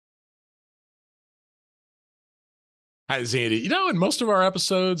Hi, Zandy. In most of our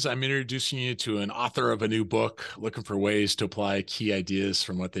episodes, I'm introducing you to an author of a new book, looking for ways to apply key ideas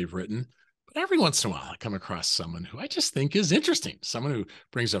from what they've written. But every once in a while, I come across someone who I just think is interesting, someone who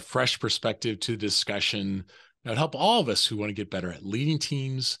brings a fresh perspective to the discussion that would help all of us who want to get better at leading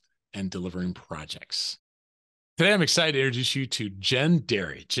teams and delivering projects. Today, I'm excited to introduce you to Jen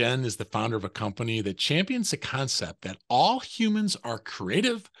Dary. Jen is the founder of a company that champions the concept that all humans are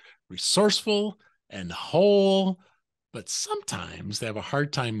creative, resourceful, and whole, but sometimes they have a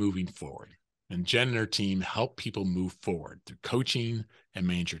hard time moving forward. And Jen and her team help people move forward through coaching and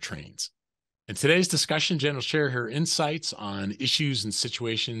manager trainings. In today's discussion, Jen will share her insights on issues and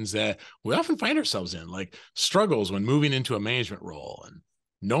situations that we often find ourselves in, like struggles when moving into a management role and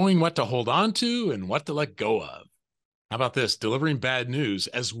knowing what to hold on to and what to let go of. How about this? Delivering bad news,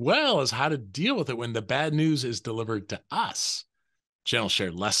 as well as how to deal with it when the bad news is delivered to us. Jen will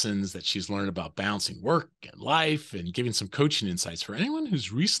share lessons that she's learned about balancing work and life and giving some coaching insights for anyone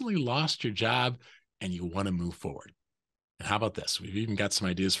who's recently lost your job and you want to move forward. And how about this? We've even got some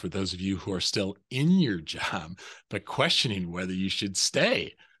ideas for those of you who are still in your job, but questioning whether you should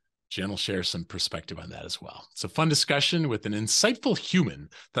stay. Jen will share some perspective on that as well. It's a fun discussion with an insightful human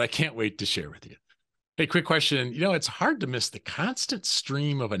that I can't wait to share with you. Hey, quick question. It's hard to miss the constant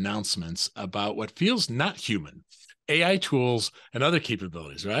stream of announcements about what feels not human, AI tools and other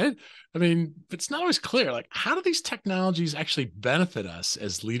capabilities, right? I mean, it's not always clear, like, how do these technologies actually benefit us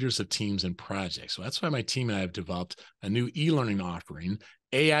as leaders of teams and projects? So that's why my team and I have developed a new e-learning offering,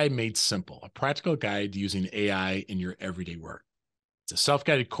 AI Made Simple, a practical guide to using AI in your everyday work. It's a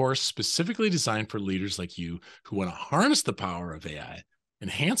self-guided course specifically designed for leaders like you who want to harness the power of AI,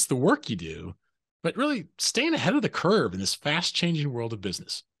 enhance the work you do, but really staying ahead of the curve in this fast-changing world of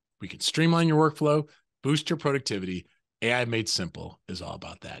business. We can streamline your workflow, boost your productivity. AI Made Simple is all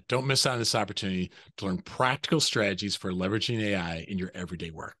about that. Don't miss out on this opportunity to learn practical strategies for leveraging AI in your everyday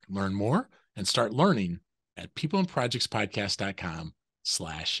work. Learn more and start learning at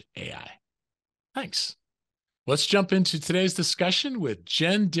peopleandprojectspodcast.com/AI. Thanks. Let's jump into today's discussion with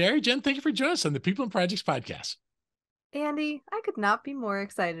Jen Dary. Jen, thank you for joining us on the People and Projects podcast. Andy, I could not be more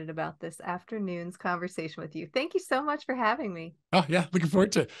excited about this afternoon's conversation with you. Thank you so much for having me. Oh, yeah. Looking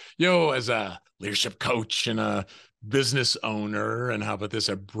forward to, as a leadership coach and a business owner, and how about this,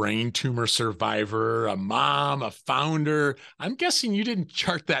 a brain tumor survivor, a mom, a founder. I'm guessing you didn't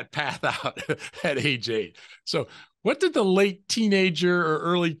chart that path out at age 8. So, what did the late teenager or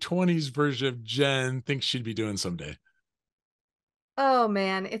early 20s version of Jen think she'd be doing someday? Oh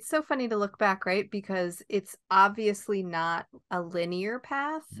man, it's so funny to look back, right? Because it's obviously not a linear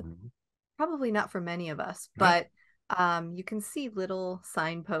path, Mhm. probably not for many of us, Right. but you can see little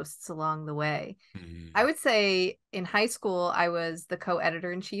signposts along the way. I Mhm. would say in high school, I was the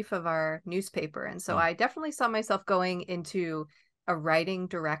co-editor in chief of our newspaper. And so Mm. I definitely saw myself going into a writing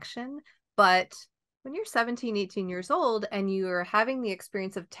direction. But when you're 17, 18 years old and you're having the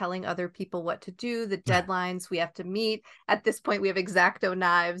experience of telling other people what to do, the deadlines we have to meet, at this point, we have X-Acto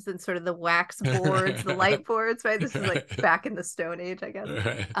knives and sort of the wax boards, the light boards, right? This is like back in the Stone Age, I guess.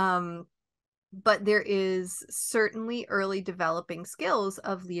 Right. Um, but there is certainly early developing skills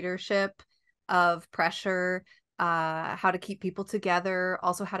of leadership, of pressure, how to keep people together,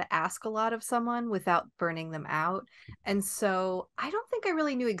 also how to ask a lot of someone without burning them out. And so I don't think I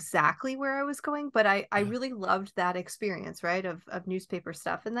really knew exactly where I was going, but I Yeah. really loved that experience, right, of newspaper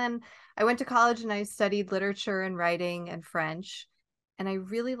stuff. And then I went to college and I studied literature and writing and French. And I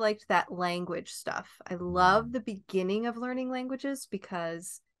really liked that language stuff. I love Mm. the beginning of learning languages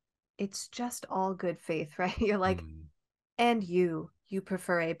because it's just all good faith, right? You're like, Mm. and you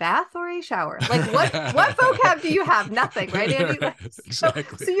prefer a bath or a shower? Like what vocab do you have? Nothing, right, Andy? Like,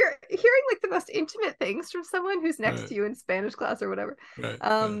 Exactly. so you're hearing like the most intimate things from someone who's next Right. to you in Spanish class or whatever. Right.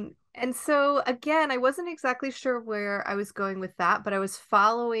 Right. And so again, I wasn't exactly sure where I was going with that, but I was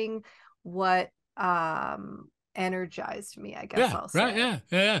following what energized me, I guess Yeah, I'll right. say. Yeah,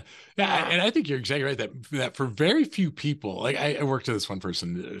 yeah, yeah, yeah. Yeah. And I think you're exactly right that for very few people, like I worked with this one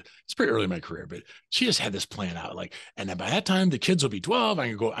person. It's pretty early in my career, but she just had this plan out, like, and then by that time the kids will be 12.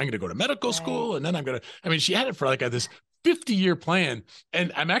 I'm gonna go to medical Right. school, and then I'm gonna. I mean, she had it for like this 50-year plan,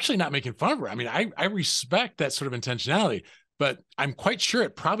 and I'm actually not making fun of her. I mean, I respect that sort of intentionality, but I'm quite sure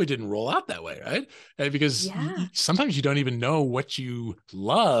it probably didn't roll out that way, right? Because Yeah. sometimes you don't even know what you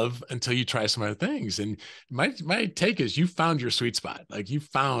love until you try some other things, and my take is you found your sweet spot. Like you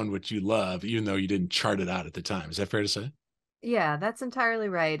found what you love, even though you didn't chart it out at the time. Is that fair to say? Yeah, that's entirely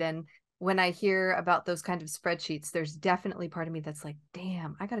right. And when I hear about those kind of spreadsheets, there's definitely part of me that's like,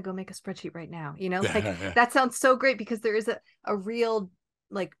 damn, I got to go make a spreadsheet right now. Yeah, Like yeah, yeah. that sounds so great because there is a real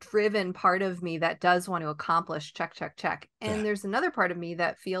like driven part of me that does want to accomplish check, check, check. Yeah. And there's another part of me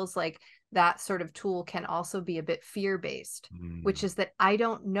that feels like that sort of tool can also be a bit fear-based, which is that I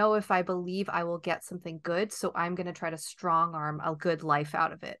don't know if I believe I will get something good. So I'm going to try to strong arm a good life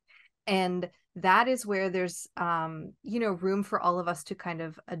out of it. And that is where there's, room for all of us to kind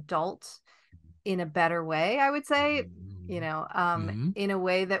of adult in a better way, I would say, Mm-hmm. in a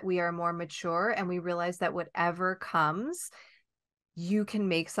way that we are more mature and we realize that whatever comes, you can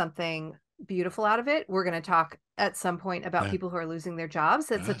make something beautiful out of it. We're going to talk at some point about Yeah. people who are losing their jobs.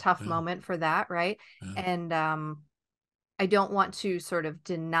 It's a tough Yeah. moment for that, right? Yeah. And I don't want to sort of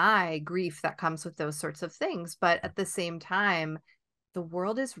deny grief that comes with those sorts of things, but at the same time, the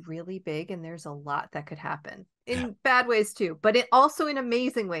world is really big and there's a lot that could happen Yeah. in bad ways too, but it also in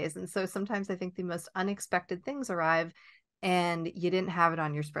amazing ways. And so sometimes I think the most unexpected things arrive and you didn't have it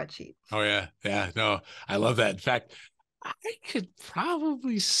on your spreadsheet. Oh yeah. Yeah. No, I love that. In fact, I could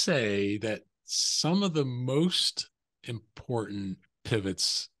probably say that some of the most important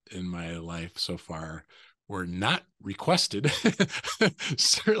pivots in my life so far were not requested,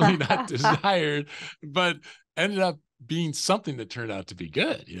 certainly not desired, but ended up being something that turned out to be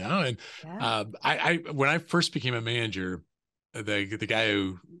good, And Yeah. I when I first became a manager, the guy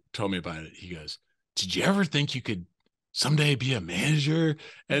who told me about it, he goes, "Did you ever think you could someday be a manager?"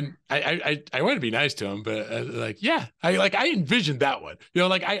 And I want to be nice to him, but like, yeah, I envisioned that one,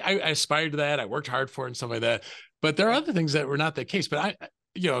 like I aspired to that. I worked hard for it and stuff like that. But there are Yeah. other things that were not the case. But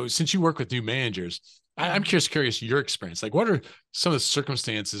since you work with new managers, I'm Mhm. curious your experience. Like, what are some of the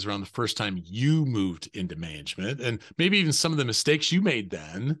circumstances around the first time you moved into management, and maybe even some of the mistakes you made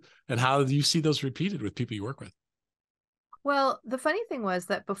then, and how do you see those repeated with people you work with? Well, the funny thing was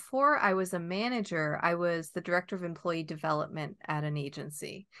that before I was a manager, I was the director of employee development at an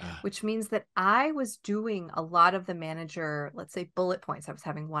agency, Uh, which means that I was doing a lot of the manager, let's say, bullet points. I was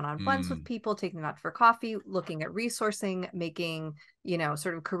having one-on-ones with mm, people, taking them out for coffee, looking at resourcing, making,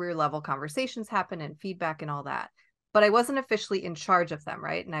 sort of career level conversations happen and feedback and all that. But I wasn't officially in charge of them,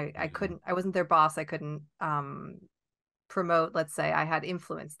 right? And I mhm, couldn't, I wasn't their boss. I couldn't promote, let's say I had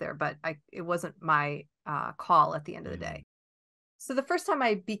influence there, but it wasn't my call at the end of the mm, day. So the first time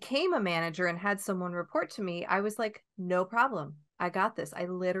I became a manager and had someone report to me, I was like, no problem. I got this. I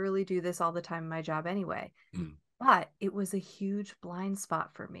literally do this all the time in my job anyway. mm, But it was a huge blind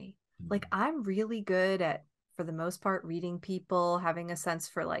spot for me. Like, mm. I'm really good at, for the most part, reading people, having a sense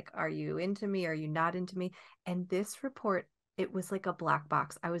for like, are you into me? Are you not into me? And this report, it was like a black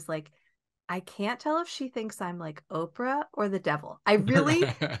box. I was like, I can't tell if she thinks I'm like Oprah or the devil. I really,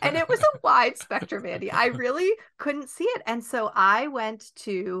 and it was a wide spectrum, Andy. I really couldn't see it. And so I went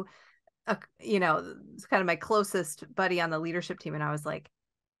to it's kind of my closest buddy on the leadership team. And I was like,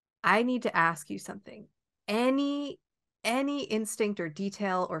 I need to ask you something. Any any instinct or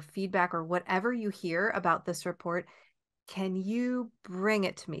detail or feedback or whatever you hear about this report, can you bring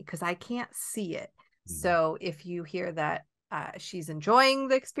it to me? Because I can't see it. Mm, So if you hear that she's enjoying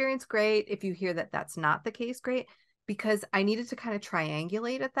the experience, great. If you hear that that's not the case, great. Because I needed to kind of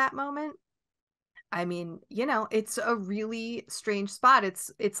triangulate at that moment. I mean, it's a really strange spot.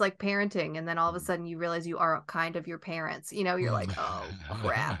 It's like parenting, and then all of a mm. sudden you realize you are kind of your parents. You're like, oh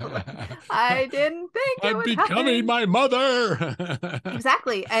crap, Mm. I didn't think it I'm would becoming happen. my mother.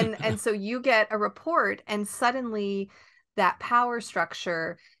 Exactly. And so you get a report and suddenly that power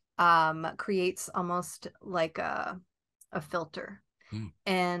structure creates almost like a filter. Mm,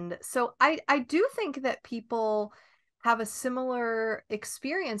 And so I do think that people have a similar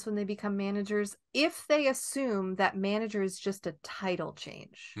experience when they become managers if they assume that manager is just a title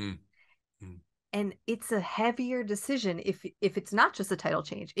change. mm, mm. And it's a heavier decision if it's not just a title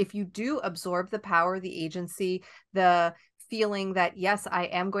change. If you do absorb the power, the agency, the feeling that yes, I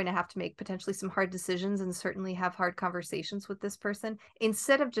am going to have to make potentially some hard decisions and certainly have hard conversations with this person,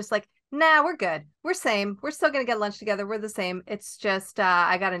 instead of just like, nah, we're good, we're same, we're still going to get lunch together, we're the same, it's just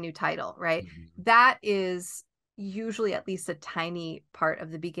I got a new title, right? Mhm. That is usually at least a tiny part of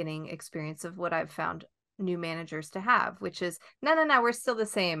the beginning experience of what I've found new managers to have, which is no, no, no, we're still the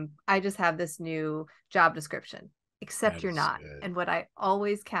same. I just have this new job description, except That you're is not. good. And what I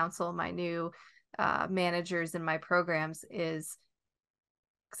always counsel my new managers in my programs is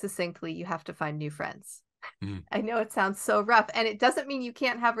succinctly, you have to find new friends. Mm, I know it sounds so rough, and it doesn't mean you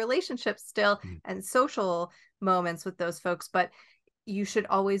can't have relationships still mm, and social moments with those folks, but you should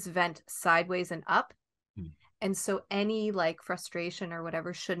always vent sideways and up. mm, And so any like frustration or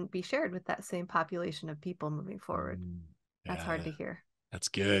whatever shouldn't be shared with that same population of people moving forward. mm. That's hard Yeah, to hear. that's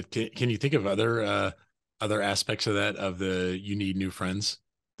good. Can you think of other aspects of that, of the you need new friends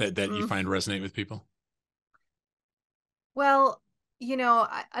that you Mm. find resonate with people? Well,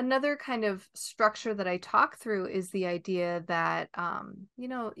 Another kind of structure that I talk through is the idea that, some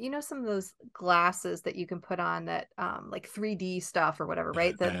of those glasses that you can put on that, like 3D stuff or whatever,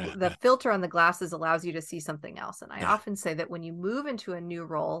 right? The filter on the glasses allows you to see something else. And I often say that when you move into a new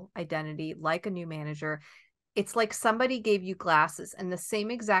role identity, like a new manager, it's like somebody gave you glasses and the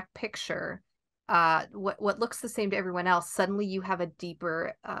same exact picture, what looks the same to everyone else, suddenly you have a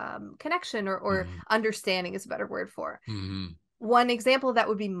deeper connection or Mm-hmm. understanding is a better word for. Mm-hmm. One example of that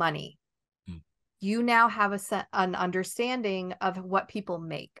would be money. Mm-hmm. You now have an understanding of what people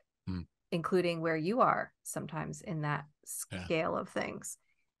make, including where you are sometimes in that scale of things.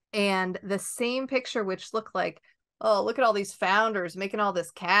 And the same picture, which looked like, oh, look at all these founders making all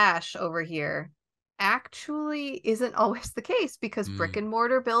this cash over here, actually isn't always the case, because brick and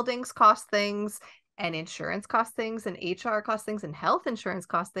mortar buildings cost things, and insurance costs things, and HR costs things, and health insurance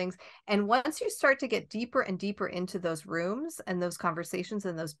costs things. And once you start to get deeper and deeper into those rooms and those conversations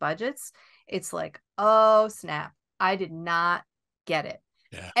and those budgets, it's like, oh, snap, I did not get it.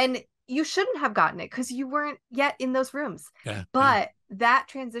 Yeah. And you shouldn't have gotten it because you weren't yet in those rooms. Yeah. But that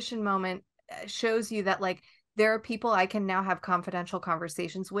transition moment shows you that, like, there are people I can now have confidential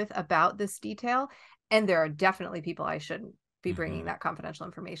conversations with about this detail. And there are definitely people I shouldn't be bringing that confidential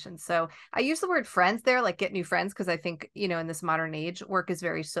information. So I use the word friends there, like get new friends, because I think, in this modern age, work is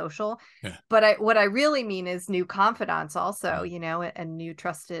very social. Yeah. But what I really mean is new confidants also, a new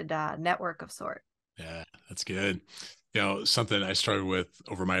trusted network of sort. Yeah, that's good. Something I started with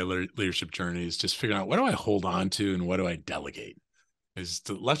over my leadership journey is just figuring out, what do I hold on to and what do I delegate? Is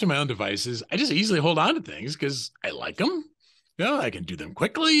left to my own devices, I just easily hold on to things because I like them. I can do them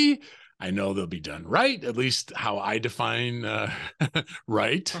quickly. I know they'll be done right, at least how I define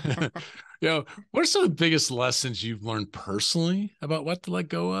right. What are some of the biggest lessons you've learned personally about what to let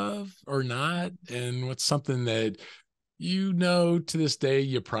go of or not? And what's something that to this day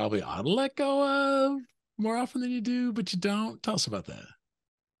you probably ought to let go of more often than you do, but you don't? Tell us about that.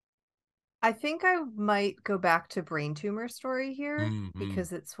 I think I might go back to brain tumor story here, Mm-hmm.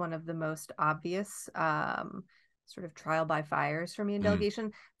 because it's one of the most obvious sort of trial by fires for me in Mm-hmm.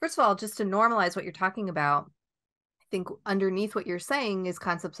 delegation. First of all, just to normalize what you're talking about, I think underneath what you're saying is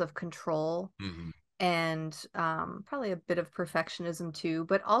concepts of control Mm-hmm. and probably a bit of perfectionism too,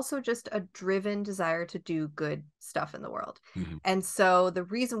 but also just a driven desire to do good stuff in the world. Mm-hmm. And so the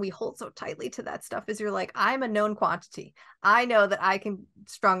reason we hold so tightly to that stuff is, you're like, I'm a known quantity. I know that I can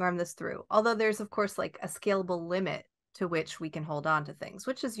strong arm this through. Although there's, of course, like a scalable limit to which we can hold on to things,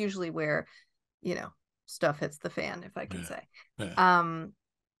 which is usually where, stuff hits the fan, if I can Yeah. say. Yeah. Um,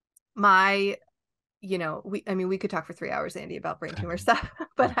 my we could talk for 3 hours, Andy, about brain tumor stuff,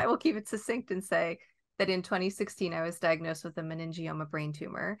 but I will keep it succinct and say that in 2016, I was diagnosed with a meningioma brain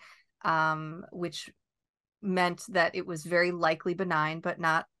tumor, which meant that it was very likely benign, but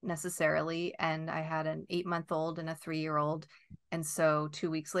not necessarily. And I had an 8-month-old and a 3-year-old. And so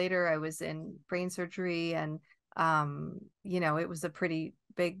 2 weeks later, I was in brain surgery, and, it was a pretty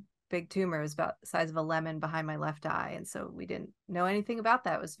big tumor. It was about the size of a lemon behind my left eye. And so we didn't know anything about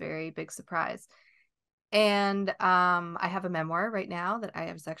that. It was a very big surprise. And I have a memoir right now that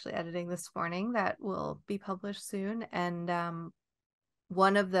I was actually editing this morning that will be published soon. And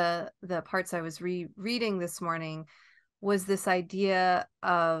one of the parts I was reading this morning was this idea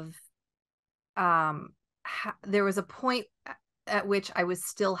of, there was a point at which I was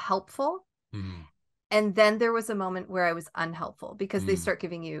still helpful. Mm-hmm. And then there was a moment where I was unhelpful, because they Mm-hmm. start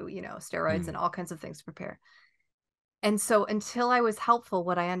giving you, steroids and all kinds of things to prepare. And so until I was helpful,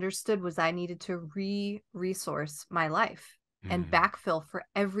 what I understood was I needed to resource my life and Mm-hmm. backfill for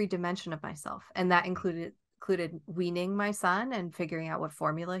every dimension of myself. And that included weaning my son and figuring out what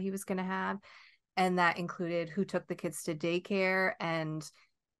formula he was going to have. And that included who took the kids to daycare, and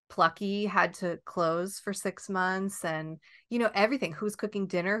Plucky had to close for 6 months, and, everything. Who's cooking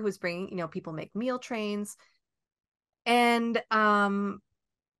dinner, who's bringing, people make meal trains. And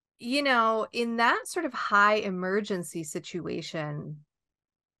in that sort of high emergency situation,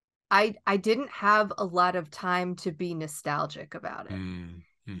 I didn't have a lot of time to be nostalgic about it.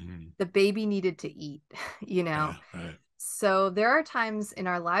 Mm-hmm. The baby needed to eat, you know. Yeah. Right. So there are times in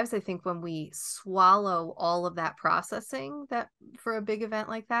our lives, I think, when we swallow all of that processing that for a big event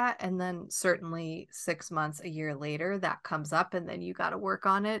like that, and then certainly 6 months, a year later, that comes up, and then you got to work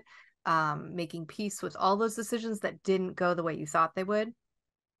on it, making peace with all those decisions that didn't go the way you thought they would.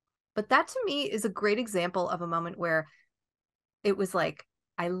 But that to me is a great example of a moment where it was like,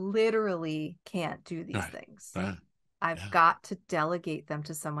 I literally can't do these Right. things. Right. I've Yeah. got to delegate them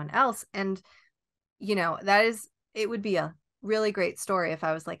to someone else. And, it would be a really great story if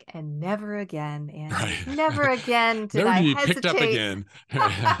I was like, and never again, Andy, Right. never again did Never I to be picked up hesitate. again.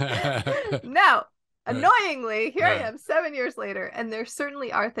 No, Right. annoyingly, here I Right. am 7 years later, and there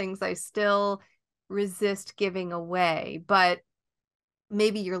certainly are things I still resist giving away, but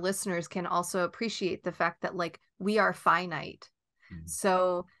maybe your listeners can also appreciate the fact that like we are finite. Mm.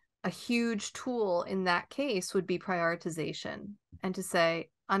 So a huge tool in that case would be prioritization, and to say,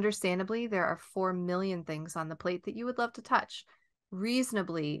 understandably, there are 4 million things on the plate that you would love to touch.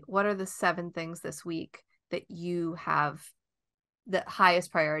 Reasonably, what are the 7 things this week that you have the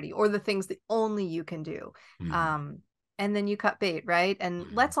highest priority, or the things that only you can do? Mm. Um, and then you cut bait, right? And Mm.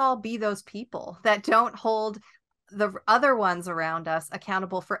 let's all be those people that don't hold the other ones around us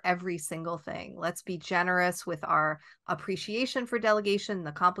accountable for every single thing. Let's be generous with our appreciation for delegation,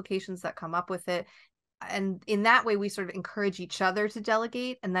 the complications that come up with it. And in that way, we sort of encourage each other to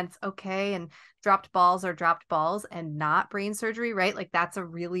delegate, and that's okay. And dropped balls are dropped balls and not brain surgery, right? Like that's a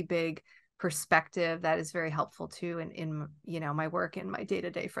really big perspective that is very helpful too in my work and my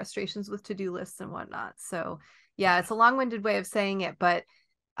day-to-day frustrations with to-do lists and whatnot. So yeah, it's a long-winded way of saying it, but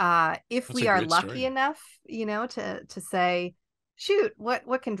if That's a we are great lucky story. enough, to say, shoot,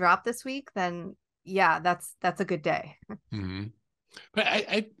 what can drop this week, then yeah, that's a good day. Mm-hmm. But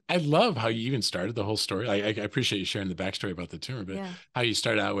I love how you even started the whole story. I appreciate you sharing the backstory about the tumor, but Yeah. how you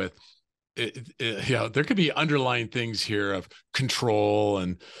start out with there could be underlying things here of control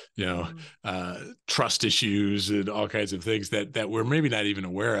and Mm, trust issues and all kinds of things that we're maybe not even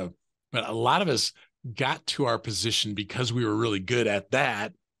aware of. But a lot of us got to our position because we were really good at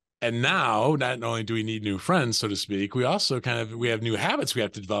that. And yeah. now, not only do we need new friends, so to speak, we also we have new habits we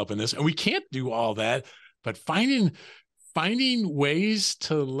have to develop in this, and we can't do all that. But finding ways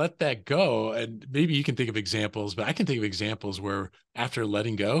to let that go. And maybe you can think of examples, but I can think of examples where after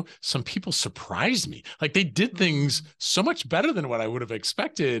letting go, some people surprised me. Like they did things Mm, so much better than what I would have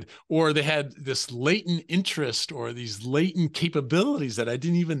expected, or they had this latent interest or these latent capabilities that I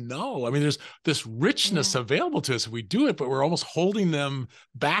didn't even know. I mean, there's this richness yeah. available to us if we do it, but we're almost holding them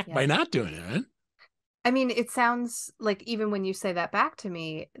back by Yes. not doing it. Right? I mean, it sounds like, even when you say that back to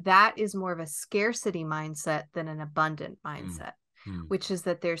me, that is more of a scarcity mindset than an abundant Mm, mindset, mm, which is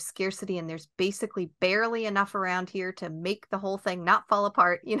that there's scarcity and there's basically barely enough around here to make the whole thing not fall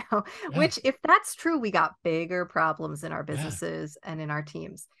apart, yeah, which, if that's true, we got bigger problems in our yeah, businesses and in our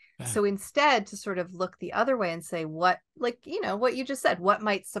teams. yeah, So instead, to sort of look the other way and say, what, like, what you just said, what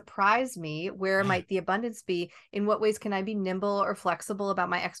might surprise me? Where yeah. might the abundance be? In what ways can I be nimble or flexible about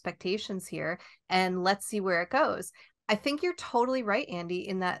my expectations here? And let's see where it goes. I think you're totally right, Andy,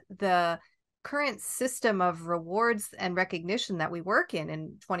 in that the current system of rewards and recognition that we work in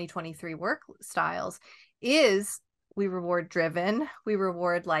 2023 work styles is, we reward driven, we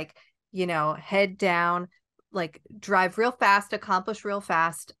reward like, head down, like drive real fast, accomplish real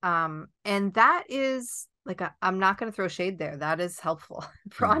fast. And that is like, I'm not going to throw shade there. That is helpful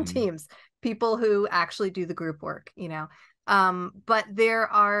for on Mm-hmm. teams, people who actually do the group work. But there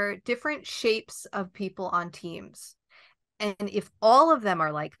are different shapes of people on teams. And if all of them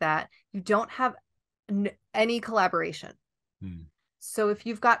are like that, you don't have any collaboration. Mm-hmm. So if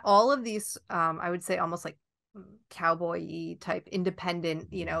you've got all of these, I would say almost like cowboy type independent,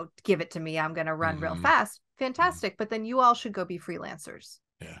 give it to me, I'm going to run real Mm-hmm. fast. Mm-hmm. Fantastic. But then you all should go be freelancers.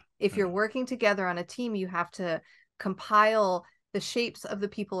 Yeah. If Yeah. you're working together on a team, you have to compile the shapes of the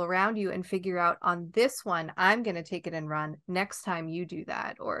people around you and figure out, on this one, I'm going to take it and run. Next time you do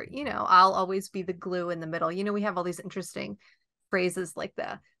that. Or, I'll always be the glue in the middle. We have all these interesting phrases like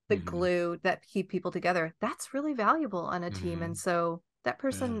the Mm-hmm. glue that keep people together. That's really valuable on a team. Mm-hmm. And so that Yeah.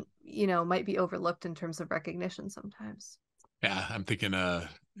 person, might be overlooked in terms of recognition sometimes. Yeah. I'm thinking,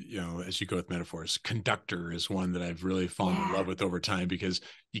 as you go with metaphors, conductor is one that I've really fallen in love Yeah. with over time because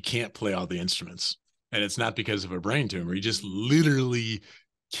you can't play all the instruments. And it's not because of a brain tumor. You just Mm, literally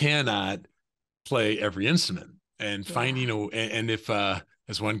cannot play every instrument. And yeah. and if,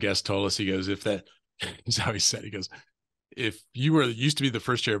 as one guest told us, he goes, if that, he's always said, he goes, if you were used to be the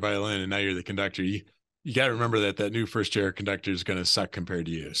first chair violin and now you're the conductor, you got to remember that new first chair conductor is going to suck compared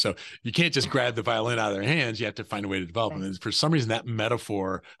to you. So you can't just grab the violin out of their hands. You have to find a way to develop them. Right. And for some reason, that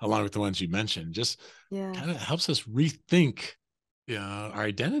metaphor, along with the ones you mentioned, just Yeah. kind of helps us rethink, our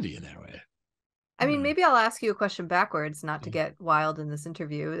identity in that way. I mean, Yeah. maybe I'll ask you a question backwards, not to Yeah. get wild in this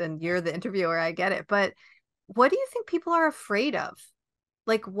interview, and you're the interviewer, I get it. But what do you think people are afraid of?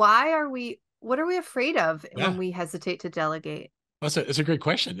 Like, what are we afraid of when Yeah. we hesitate to delegate? Well, it's a great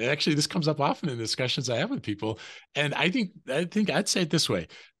question. Actually, this comes up often in discussions I have with people, and I think I'd say it this way: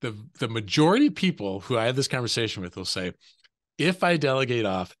 the majority of people who I have this conversation with will say, if I delegate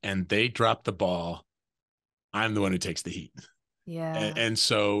off and they drop the ball, I'm the one who takes the heat. Yeah. And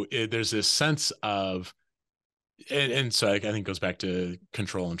so there's this sense of, and so I think it goes back to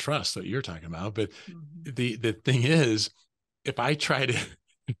control and trust that you're talking about. But Mhm. the thing is, if I try to,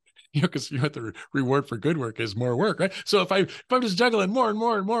 because the reward for good work is more work, right? So if I'm just juggling more and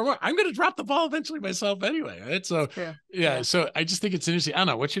more and more and more, I'm going to drop the ball eventually myself anyway, right? So It's true. yeah, Yeah. so I just think it's interesting. I don't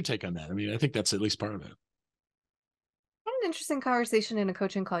know, what's your take on that? I mean, I think that's at least part of it. I had an interesting conversation in a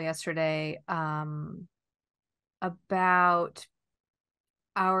coaching call yesterday, about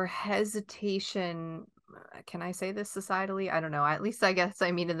our hesitation. Can I say this societally? I don't know. At least I guess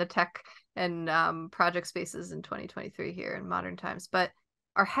I mean in the tech and project spaces in 2023 here in modern times, but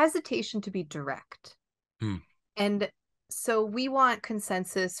our hesitation to be direct. Hmm. And so we want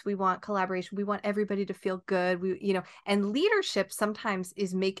consensus, we want collaboration, we want everybody to feel good. And leadership sometimes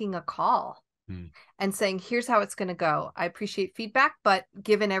is making a call Hmm. and saying, here's how it's going to go. I appreciate feedback, but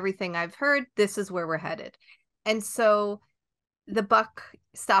given everything I've heard, this is where we're headed. And so the buck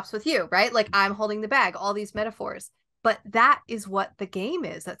stops with you, right? Like I'm holding the bag, all these metaphors. But that is what the game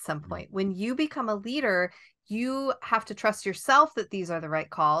is at some Hmm. point. When you become a leader, you have to trust yourself that these are the right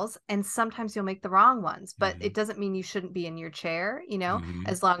calls. And sometimes you'll make the wrong ones, but Hmm. it doesn't mean you shouldn't be in your chair, Hmm.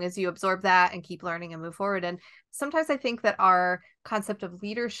 as long as you absorb that and keep learning and move forward. And sometimes I think that our concept of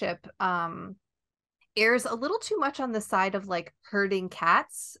leadership airs a little too much on the side of like herding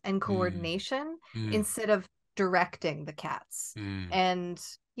cats and Hmm. coordination Hmm. instead of directing the cats. Hmm. And,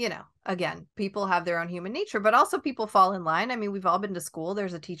 again, people have their own human nature, but also people fall in line. I mean, we've all been to school.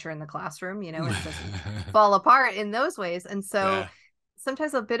 There's a teacher in the classroom, and it doesn't fall apart in those ways. And so Yeah.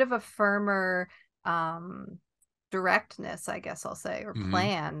 sometimes a bit of a firmer um, directness, I guess I'll say, or Hmm.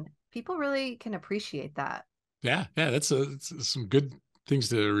 plan, people really can appreciate that. Yeah. Yeah. That's some good things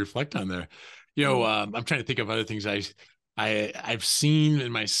to reflect on there. Mm. I'm trying to think of other things I've seen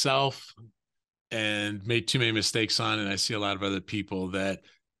in myself and made too many mistakes on, and I see a lot of other people that.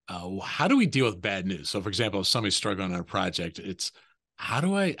 How do we deal with bad news? So, for example, if somebody's struggling on a project, it's how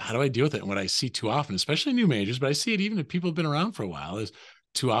do I deal with it? And what I see too often, especially new managers, but I see it even if people have been around for a while, is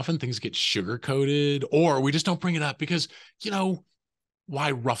too often things get sugar coated, or we just don't bring it up because you know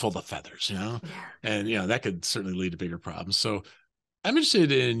why ruffle the feathers, Yeah. and that could certainly lead to bigger problems. So I'm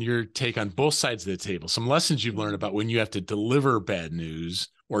interested in your take on both sides of the table. Some lessons you've learned Mm. about when you have to deliver bad news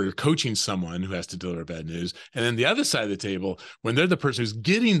or you're coaching someone who has to deliver bad news. And then the other side of the table, when they're the person who's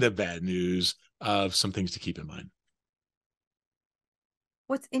getting the bad news, of some things to keep in mind.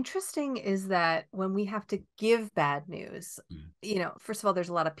 What's interesting is that when we have to give bad news, Mm. first of all, there's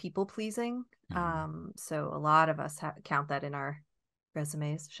a lot of people pleasing. Mm. So a lot of us count that in our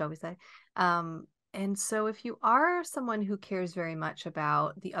resumes, shall we say. And so if you are someone who cares very much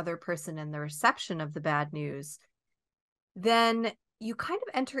about the other person and the reception of the bad news, then you kind of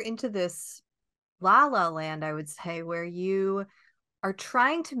enter into this la la land, I would say, where you are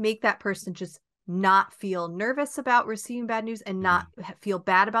trying to make that person just not feel nervous about receiving bad news and not Mm. feel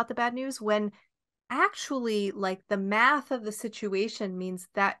bad about the bad news when actually like the math of the situation means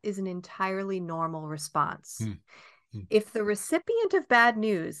that is an entirely normal response. Mm. Mm. If the recipient of bad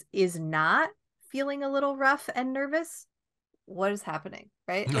news is not feeling a little rough and nervous, what is happening,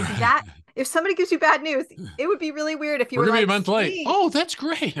 right? Like that, if somebody gives you bad news, it would be really weird if you We're were gonna be a like, month late. sweet. Oh, that's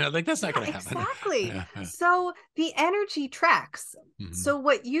great. Like that's not Yeah, gonna happen. exactly. Yeah, yeah. So the energy tracks. Mhm. So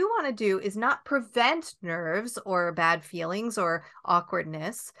what you want to do is not prevent nerves or bad feelings or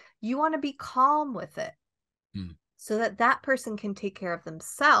awkwardness. You want to be calm with it Mm. so that that person can take care of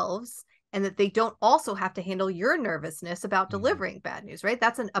themselves and that they don't also have to handle your nervousness about Mm. delivering bad news, right?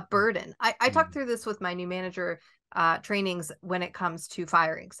 That's a burden. I talk Mm. through this with my new manager trainings when it comes to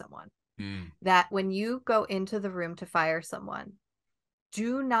firing someone. Mm. That when you go into the room to fire someone,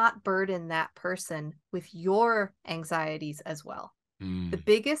 do not burden that person with your anxieties as well. The Mm.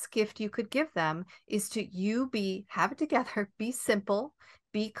 biggest gift you could give them is to have it together, be simple,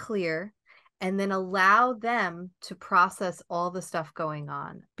 be clear, and then allow them to process all the stuff going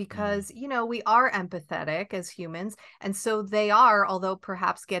on Mm. because we are empathetic as humans, and so they are, although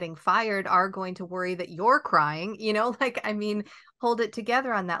perhaps getting fired, are going to worry that you're crying, like, I mean, hold it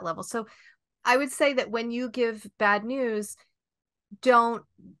together on that level. So I would say that when you give bad news, don't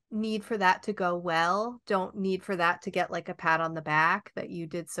need for that to go well. Don't need for that to get like a pat on the back that you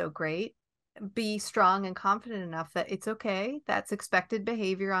did so great. Be strong and confident enough that it's okay. That's expected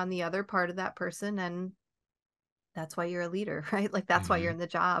behavior on the other part of that person. And that's why you're a leader, right? Like that's why you're Mhm. in the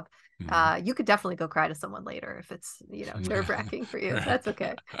job. Mhm. You could definitely go cry to someone later if it's, nerve wracking for you. Right. That's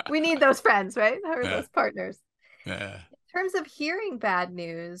okay. We need those friends, right? Or Yeah. those partners. Yeah. In terms of hearing bad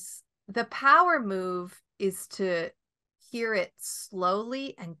news, the power move is to hear it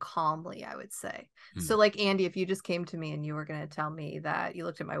slowly and calmly, I would say. Hmm. So like Andy, if you just came to me and you were going to tell me that you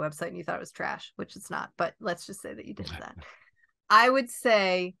looked at my website and you thought it was trash, which it's not, but let's just say that you did that. I would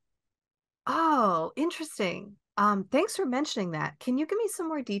say, oh, interesting. Thanks for mentioning that. Can you give me some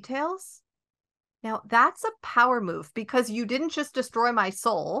more details? Now, that's a power move because you didn't just destroy my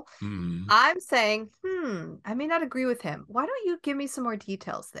soul. Hmm. I'm saying, I may not agree with him. Why don't you give me some more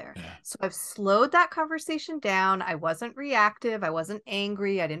details there? Yeah. So I've slowed that conversation down. I wasn't reactive. I wasn't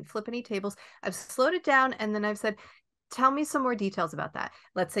angry. I didn't flip any tables. I've slowed it down. And then I've said, tell me some more details about that.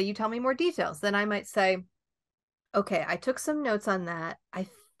 Let's say you tell me more details. Then I might say, okay, I took some notes on that.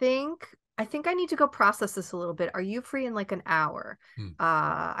 Think I think I need to go process this a little bit. Are you free in like an hour? Hmm.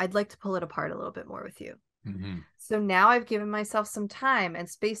 I'd like to pull it apart a little bit more with you. Mm-hmm. So now I've given myself some time and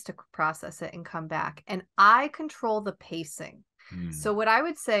space to process it and come back. And I control the pacing. Hmm. So, what I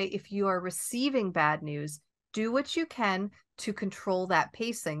would say, if you are receiving bad news, do what you can to control that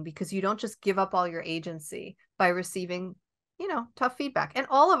pacing because you don't just give up all your agency by receiving, tough feedback. And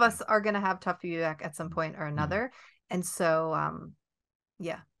all of us are going to have tough feedback at some point or Hmm. another. And so,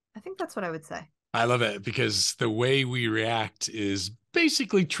 yeah, I think that's what I would say. I love it because the way we react is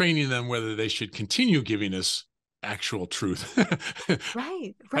basically training them whether they should continue giving us actual truth.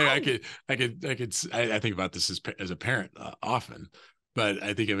 Right, I right. I think about this as a parent often, but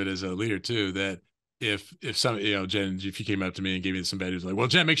I think of it as a leader too. That if some, Jen, if you came up to me and gave me some bad news, like, well,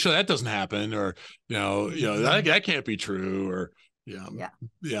 Jen, make sure that doesn't happen, or Mhm. that can't be true, or Yeah.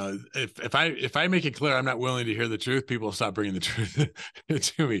 if I make it clear I'm not willing to hear the truth, people will stop bringing the truth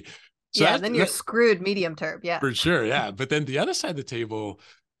to me. So Yeah, that's then you're that, screwed medium term. Yeah. for sure, yeah. But then the other side of the table,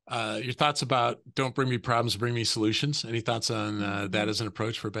 your thoughts about don't bring me problems, bring me solutions. Any thoughts on that Mhm. as an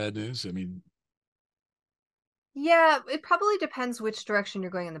approach for bad news? I mean, Yeah, it probably depends which direction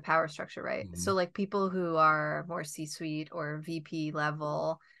you're going in the power structure, right? mhm, So like people who are more C-suite or VP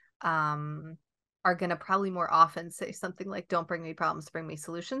level um are going to probably more often say something like don't bring me problems, bring me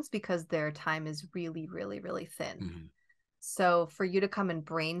solutions because their time is really really really thin. mhm. So for you to come and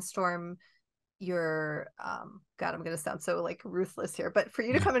brainstorm your god, I'm going to sound so like ruthless here, but for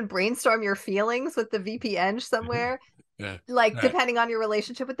you to come and brainstorm your feelings with the VPN somewhere, Yeah, like right. depending on your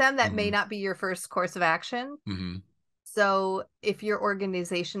relationship with them, that may Hmm. not be your first course of action. Hmm. So if your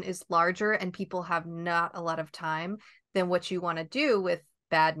organization is larger and people have not a lot of time, then what you want to do with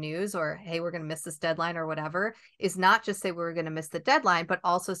bad news or, hey, we're going to miss this deadline or whatever, is not just say we're going to miss the deadline, but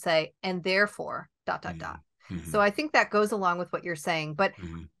also say, and therefore, dot, dot, dot. So Hmm. I think that goes along with what you're saying. But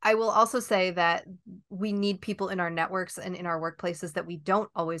Hmm. I will also say that we need people in our networks and in our workplaces that we don't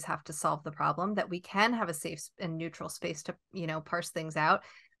always have to solve the problem, that we can have a safe and neutral space to, parse things out.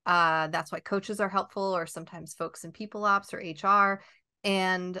 That's why coaches are helpful, or sometimes folks in people ops or HR.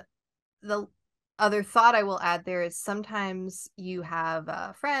 And the other thought I will add there is sometimes you have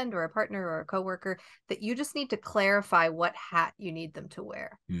a friend or a partner or a coworker that you just need to clarify what hat you need them to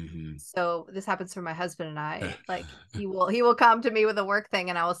wear. Hmm. So this happens for my husband and I. Like he will come to me with a work thing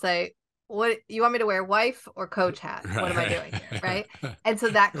and I will say, what you want me to wear, wife or coach hat? What am I doing here? Right. And so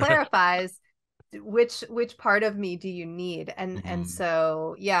that clarifies which part of me do you need? And Hmm.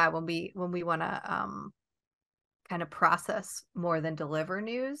 so yeah, when we want to kind of process more than deliver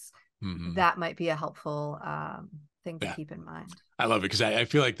news, Hmm. that might be a helpful thing to Yeah, keep in mind. I love it because I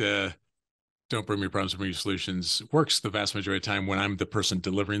feel like the don't bring me problems, bring me solutions works the vast majority of the time when I'm the person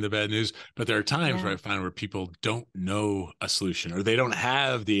delivering the bad news. But there are times where Yeah. I find where people don't know a solution or they don't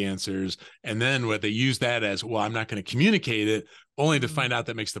have the answers. And then what they use that as, well, I'm not going to communicate it, only to Mm. find out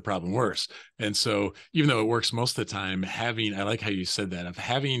that makes the problem worse. And so even though it works most of the time, I like how you said that, of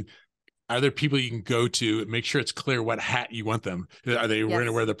having, are there people you can go to, make sure it's clear what hat you want them? Are they going to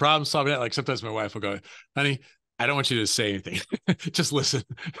Yes. wear the problem solving hat? Like sometimes my wife will go, honey, I don't want you to say anything. Just listen.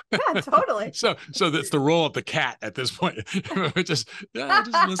 Yeah, totally. So that's the role of the cat at this point. just yeah,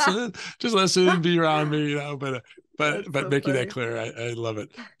 just listen, be around me, That's but so making that funny. clear, I love it.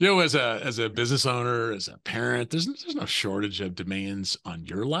 As a business owner, as a parent, there's no shortage of demands on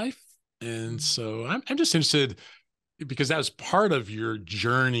your life, and Mm. so I'm just interested because that was part of your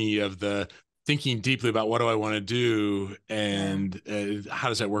journey of the thinking deeply about what do I want to do Yeah. and how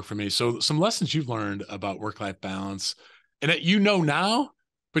does that work for me. So some lessons you've learned about work-life balance and that now,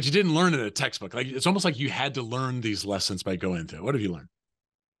 but you didn't learn in a textbook. Like it's almost like you had to learn these lessons by going through. What have you learned?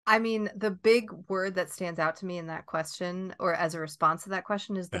 I mean, the big word that stands out to me in that question, or as a response to that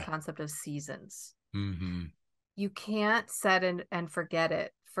question, is the Yeah. concept of seasons. Mm-hmm. You can't set and forget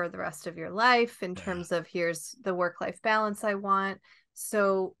it for the rest of your life in Yeah. terms of here's the work-life balance I want.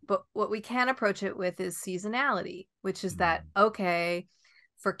 So, but what we can approach it with is seasonality, which is that, Mm-hmm. okay,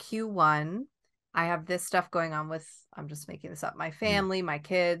 for Q1, I have this stuff going on with, I'm just making this up, my Mm, family, my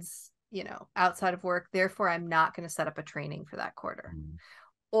kids, outside of work. Therefore, I'm not going to set up a training for that quarter. mm,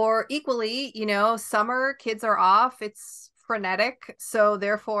 Or equally, summer, kids are off, it's frenetic. So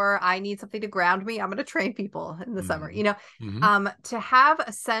therefore, I need something to ground me. I'm going to train people in the summer, mm, mm, to have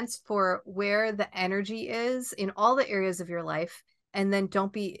a sense for where the energy is in all the areas of your life. And then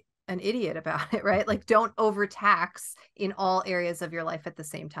don't be an idiot about it, right? Like, don't overtax in all areas of your life at the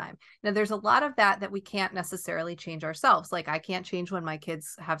same time. Now, there's a lot of that we can't necessarily change ourselves. Like, I can't change when my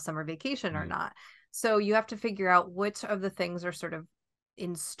kids have summer vacation or mm, not. So you have to figure out which of the things are sort of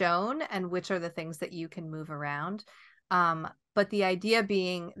in stone and which are the things that you can move around. But the idea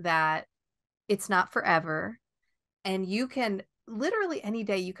being that it's not forever, and you can literally any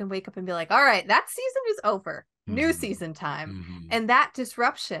day you can wake up and be like, all right, that season is over, new mm, season time. mm, And that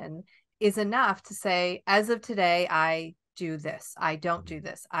disruption is enough to say, as of today, I do this, I don't do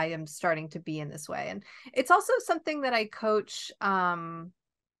this, I am starting to be in this way. And it's also something that I coach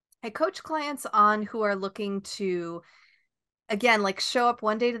clients on who are looking to, again, like, show up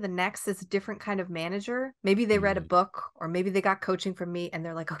one day to the next as a different kind of manager. Maybe they read a mm, book, or maybe they got coaching from me and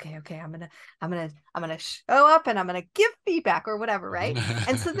they're like, okay, I'm gonna show up and I'm gonna give feedback or whatever, right?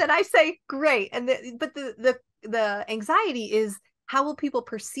 And so mm. then I say, great. But the anxiety is, how will people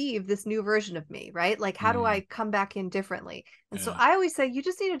perceive this new version of me, right? Like, how do I Mm, come back in differently? And so yeah. I always say, you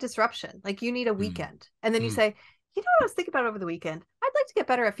just need a disruption. Like, you need a Mm, weekend. And then you mm, say, you know what I was thinking about over the weekend? I'd like to get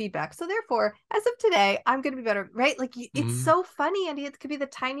better at feedback. So therefore, as of today, I'm going to be better, right? Like, it's mm. so funny, Andy. It could be the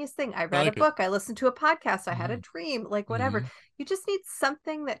tiniest thing. I I read a like it. book, I listened to a podcast, I had a Mm, dream, like, whatever. mm, You just need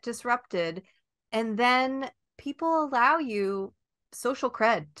something that disrupted, and then people allow you social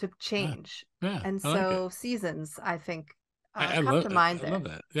cred to yeah. change. Yeah. And I like it. so seasons, I think, I come love to it. mind I love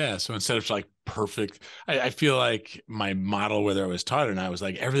there. that. Yeah. So instead of like perfect, I feel like my model, whether I was taught or not, was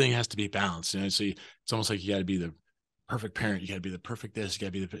like everything has to be balanced. So it's almost like you got to be the perfect parent, you got to be the perfect this, you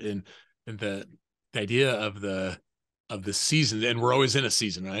got to be and the idea of the season, and we're always in a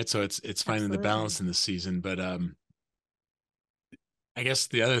season, right? So it's finding the Absolutely. balance in the season. But I guess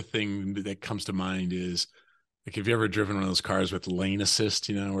the other thing that comes to mind is, like, have you ever driven one of those cars with lane assist,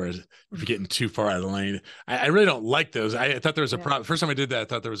 whereas if you're getting too far out of the lane, I really don't like those. I thought there was a Yeah. problem. First time I did that, I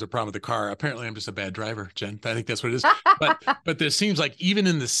thought there was a problem with the car. Apparently, I'm just a bad driver, Jen. I think that's what it is. But there seems like even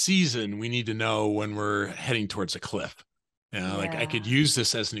in the season, we need to know when we're heading towards a cliff. Like I could Yeah. use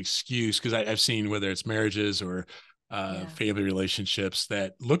this as an excuse because I've seen whether it's marriages or Yeah. family relationships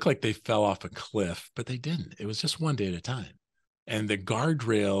that look like they fell off a cliff, but they didn't. It was just one day at a time. And the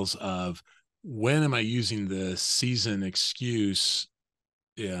guardrails of when am I using the season excuse,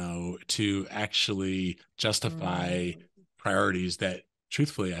 to actually justify Mm. priorities that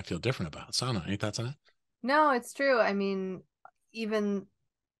truthfully I feel different about. So I don't know. Any thoughts on that? No, it's true. I mean, even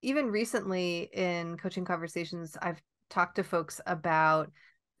even recently in coaching conversations, I've talked to folks about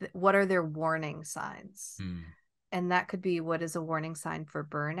what are their warning signs. Hmm, And that could be, what is a warning sign for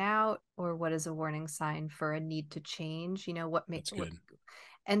burnout, or what is a warning sign for a need to change, what make that's what. good.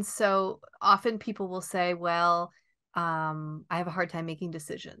 And so often people will say, well, I have a hard time making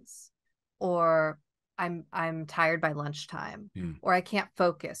decisions, or I'm tired by lunchtime, Hmm, or I can't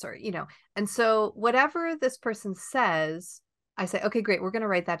focus, or and so whatever this person says, I say, okay, great, we're going to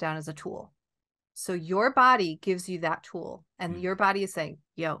write that down as a tool. So your body gives you that tool, and hmm, your body is saying,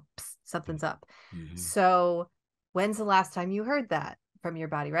 yo, psst, hmm, something's up. hmm. So when's the last time you heard that from your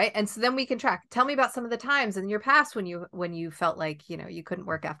body, right? And so then we can track. Tell me about some of the times in your past when you felt like, you couldn't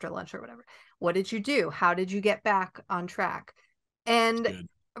work after lunch or whatever. What did you do? How did you get back on track? That's And good.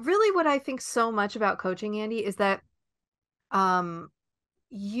 really, what I think so much about coaching, Andy, is that um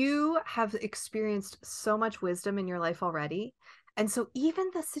you have experienced so much wisdom in your life already. And so even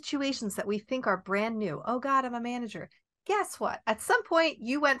the situations that we think are brand new, oh God, I'm a manager. Guess what? At some point,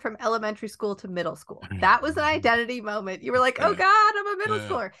 you went from elementary school to middle school. That was an identity moment. You were like, oh Yeah. God, I'm a middle Yeah.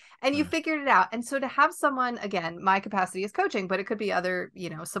 schooler. And you Yeah. figured it out. And so to have someone, again, my capacity is coaching, but it could be other,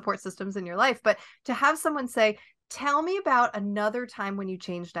 support systems in your life. But to have someone say, tell me about another time when you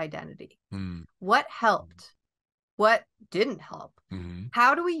changed identity. Hmm, What helped? What didn't help? hmm.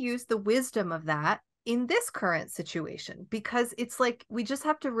 How do we use the wisdom of that in this current situation? Because it's like, we just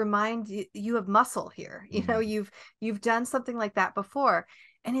have to remind you of muscle here. Hmm. You've done something like that before.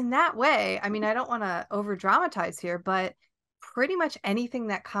 And in that way, I mean, I don't want to over dramatize here, but pretty much anything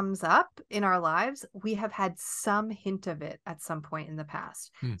that comes up in our lives, we have had some hint of it at some point in the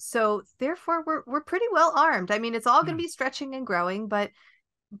past. Hmm. So therefore, we're pretty well armed. I mean, it's all going Yeah. to be stretching and growing, but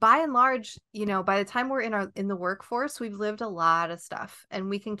by and large, by the time we're in the workforce, we've lived a lot of stuff, and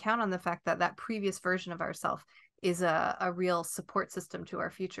we can count on the fact that that previous version of ourself is a real support system to our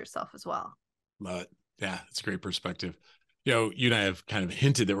future self as well. Love it. Yeah, it's a great perspective. You and I have kind of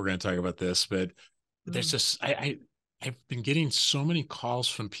hinted that we're going to talk about this, but there's Mm, just I've been getting so many calls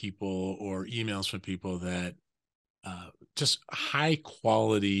from people or emails from people that just high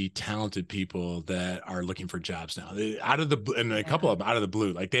quality, talented people that are looking for jobs now. Out of the and a couple yeah. of them out of the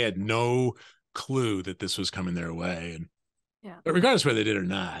blue, like they had no clue that this was coming their way. And Yeah. but regardless whether they did or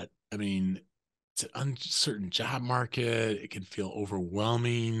not, I mean, it's an uncertain job market. It can feel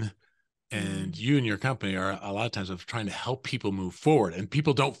overwhelming. And Mm. you and your company are a lot of times of trying to help people move forward, and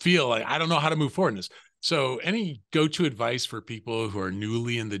people don't feel like I don't know how to move forward in this. So, any go-to advice for people who are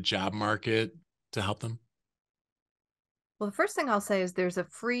newly in the job market to help them? Well, the first thing I'll say is there's a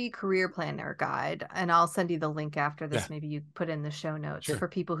free career planner guide, and I'll send you the link after Yeah, this. Maybe you put in the show notes sure. for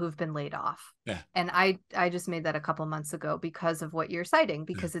people who've been laid off. Yeah, And I just made that a couple months ago because of what you're citing, yeah.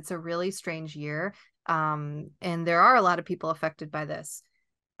 because it's a really strange year. And there are a lot of people affected by this.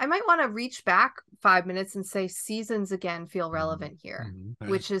 I might want to reach back 5 minutes and say seasons again feel Mm-hmm. relevant here, Mm-hmm. Right,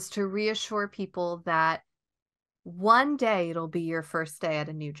 which is to reassure people that one day it'll be your first day at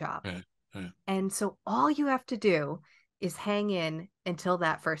a new job. right, right. And so all you have to do is hang in until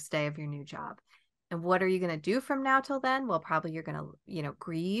that first day of your new job. And what are you going to do from now till then? Well, probably you're going to,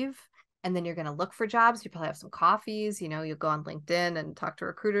 grieve, and then you're going to look for jobs. You probably have some coffees, you'll go on LinkedIn and talk to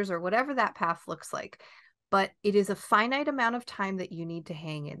recruiters or whatever that path looks like. But it is a finite amount of time that you need to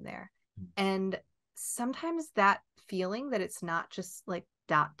hang in there. And sometimes that feeling that it's not just like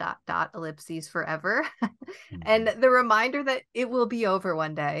dot, dot, dot, ellipses forever, and Mm-hmm. the reminder that it will be over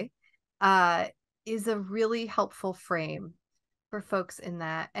one day, uh, is a really helpful frame for folks in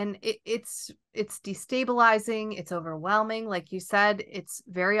that. And it's destabilizing, it's overwhelming. Like you said, it's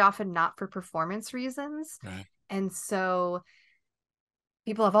very often not for performance reasons. Right. And so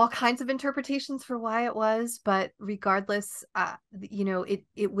people have all kinds of interpretations for why it was, but regardless,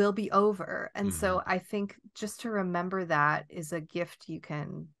 it will be over. And Mm-hmm. so I think just to remember that is a gift you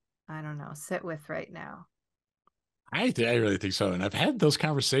can, I don't know, sit with right now. I really think so. And I've had those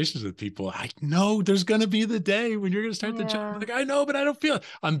conversations with people. I know there's going to be the day when you're going to start the job. Yeah, Like, I know, but I don't feel it.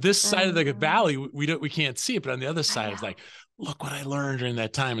 On this I side of the know. valley, we can't see it. But on the other I side, it's know. like, look what I learned during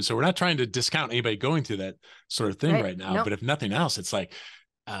that time. And so we're not trying to discount anybody going through that sort of thing Right. right now. Nope. But if nothing else, it's like,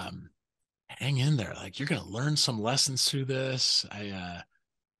 um, hang in there. Like you're going to learn some lessons through this. Yeah,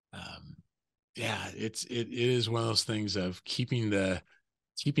 it is one of those things of keeping the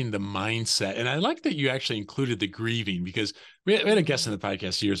mindset. And I like that you actually included the grieving, because we had a guest in Mm. the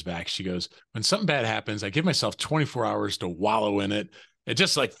podcast years back. She goes, when something bad happens, I give myself 24 hours to wallow in it and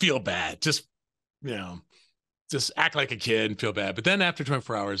just like feel bad. You know, just act like a kid and feel bad. But then after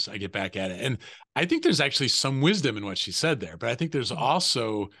 24 hours, I get back at it. And I think there's actually some wisdom in what she said there. But I think there's Mm.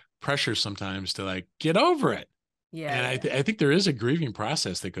 also pressure sometimes to like get over it. Yeah, And yeah, yeah. I think there is a grieving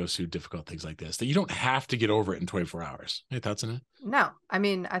process that goes through difficult things like this, that you don't have to get over it in 24 hours. Any thoughts on it? No, I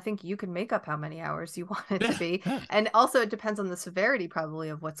mean, I think you can make up how many hours you want it to Yeah. be. Yeah. And also, it depends on the severity, probably,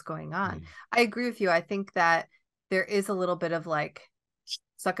 of what's going on. Mm. I agree with you. I think that there is a little bit of like,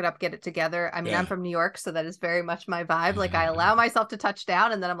 suck it up, get it together. I mean, I'm Yeah. from New York, so that is very much my vibe. Like, I allow Yeah. myself to touch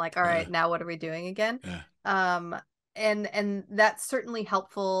down, and then I'm like, all Yeah. right, now what are we doing again? Yeah. Um, and that's certainly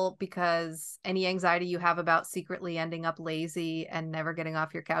helpful, because any anxiety you have about secretly ending up lazy and never getting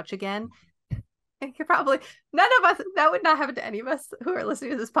off your couch again, you probably, none of us, that would not happen to any of us who are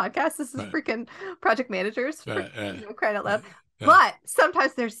listening to this podcast. This is Right. freaking project managers, for Yeah. crying out loud. Yeah. But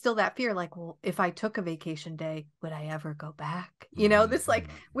sometimes there's still that fear, like, well, if I took a vacation day, would I ever go back? This, like,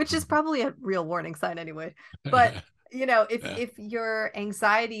 which is probably a real warning sign anyway. But Yeah. if your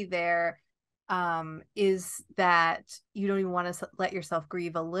anxiety there, is that you don't even want to let yourself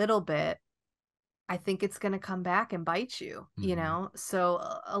grieve a little bit, I think it's going to come back and bite you, Mhm. So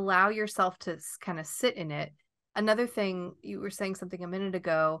allow yourself to kind of sit in it. Another thing, you were saying something a minute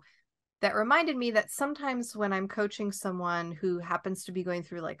ago that reminded me that sometimes when I'm coaching someone who happens to be going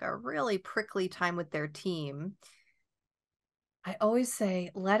through like a really prickly time with their team, I always say,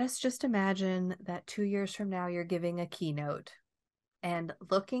 let us just imagine that 2 years from now, you're giving a keynote, and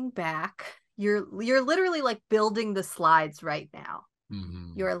looking back, you're literally like building the slides right now.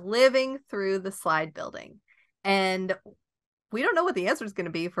 Mhm. You're living through the slide building. And we don't know what the answer is going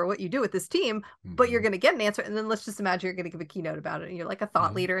to be for what you do with this team, but you're Mhm. going to get an answer. And then let's just imagine you're going to give a keynote about it. And you're like a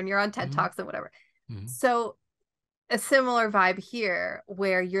thought Mhm. leader, and you're on TED Mhm. Talks and whatever. Mhm. So a similar vibe here,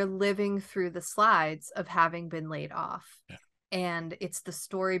 where you're living through the slides of having been laid off. Yeah. And it's the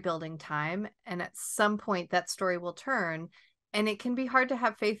story building time. And at some point, that story will turn. And it can be hard to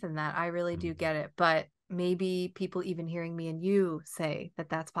have faith in that. I really do Mhm. get it. But maybe people even hearing me and you say that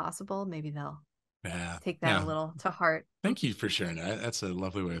that's possible, maybe they'll Yeah. take that a Yeah. little to heart. Thank you for sharing that. That's a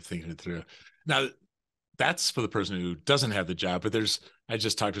lovely way of thinking it through. Now, that's for the person who doesn't have the job, but I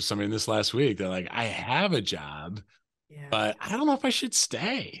just talked to somebody in this last week. They're like, I have a job, Yeah. but I don't know if I should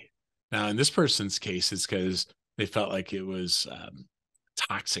stay. Now, in this person's case, it's because they felt like it was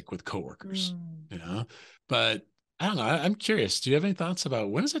toxic with coworkers, Mm, you know? But I don't know. I'm curious. Do you have any thoughts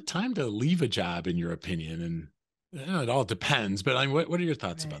about when is it time to leave a job, in your opinion? And it all depends. But I mean, what are your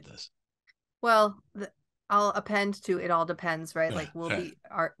thoughts right. about this? Well, I'll append to it all depends, right? Yeah. Like we'll Yeah. be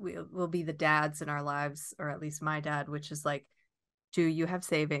we'll be the dads in our lives, or at least my dad, which is like, do you have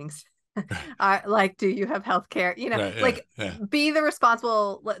savings? Like, do you have health care? Right. Yeah. Like Yeah. be the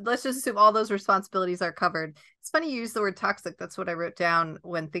responsible. Let's just assume all those responsibilities are covered. It's funny you use the word toxic. That's what I wrote down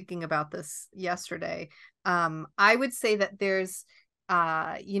when thinking about this yesterday. I would say that there's,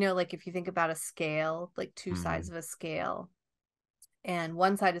 like if you think about a scale, like two sides Mm, of a scale, and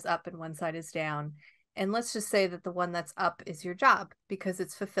one side is up and one side is down. And let's just say that the one that's up is your job because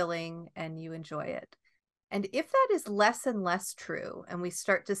it's fulfilling and you enjoy it. And if that is less and less true, and we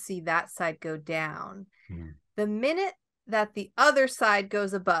start to see that side go down, mm, the minute that the other side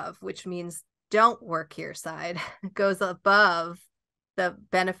goes above, which means don't work here side, goes above the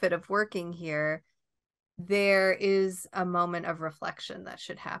benefit of working here, there is a moment of reflection that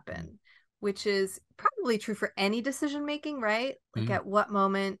should mm, happen, which is probably true for any decision making, right? Like, mm, at what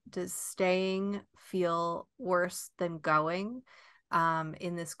moment does staying feel worse than going,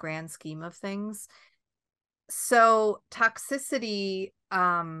 in this grand scheme of things? So toxicity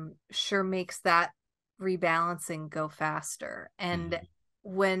sure makes that rebalancing go faster. And mm,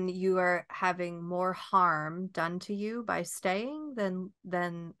 when you are having more harm done to you by staying than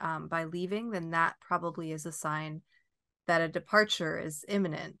by leaving, then that probably is a sign that a departure is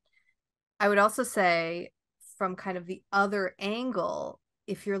imminent. I would also say, from kind of the other angle,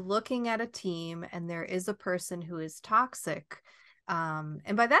 if you're looking at a team and there is a person who is toxic,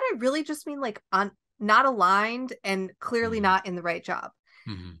 and by that I really just mean like not aligned and clearly mm, not in the right job.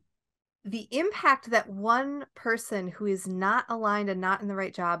 mm, The impact that one person who is not aligned and not in the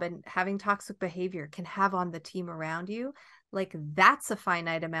right job and having toxic behavior can have on the team around you, like that's a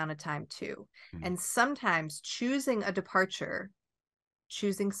finite amount of time too. mm, And sometimes choosing a departure,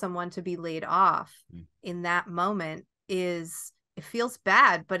 choosing someone to be laid off mm, in that moment, is, it feels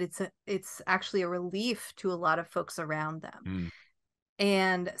bad, but it's actually a relief to a lot of folks around them. mm,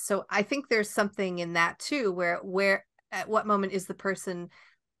 And so I think there's something in that too, where at what moment is the person,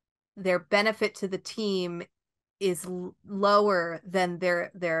 their benefit to the team is lower than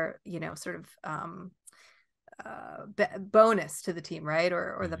their sort of bonus to the team, right?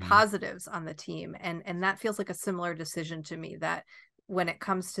 Or the mhm. positives on the team. And that feels like a similar decision to me, that when it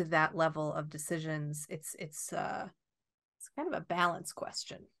comes to that level of decisions, it's kind of a balance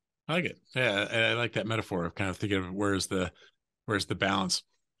question. I like it. Yeah, and I like that metaphor of kind of thinking of where's the balance.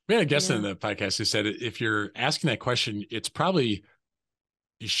 We had a guest in Yeah. the podcast who said if you're asking that question, it's probably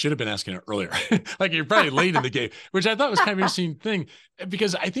you should have been asking it earlier. Like you're probably late in the game, which I thought was kind of an interesting thing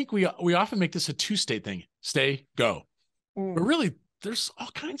because I think we often make this a two-state thing: stay, go. But Mm, really, there's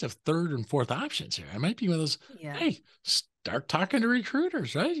all kinds of third and fourth options here. I might be one of those, yeah. hey, start talking to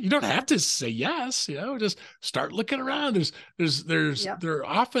recruiters, right? You don't have Yeah. to say yes, just start looking around. Yep. There are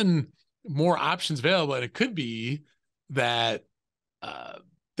often more options available. And it could be that uh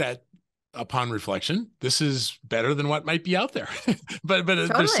that upon reflection, this is better than what might be out there. But there's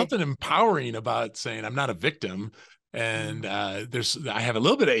Totally. something empowering about saying I'm not a victim. And Mm. I have a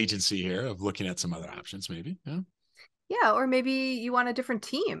little bit of agency here of looking at some other options, maybe. Yeah. Yeah, or maybe you want a different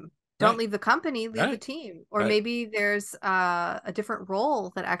team. Don't Right. leave the company, leave the Right. team. Or Right. maybe there's a different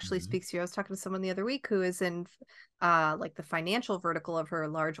role that actually Mhm. speaks to you. I was talking to someone the other week who is in like the financial vertical of her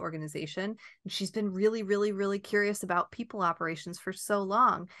large organization, and she's been really, really, really curious about people operations for so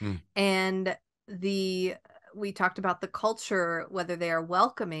long. Mm, And the we talked about the culture, whether they are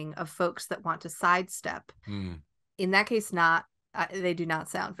welcoming of folks that want to sidestep. mm. In that case, not, they do not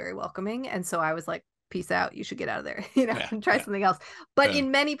sound very welcoming. And so I was like, peace out, you should get out of there, Yeah. and try Yeah. something else. But Yeah.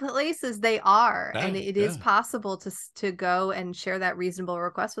 in many places they are, and Yeah. it is Yeah. possible to go and share that reasonable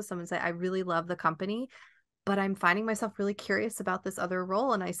request with someone and say, I really love the company, but I'm finding myself really curious about this other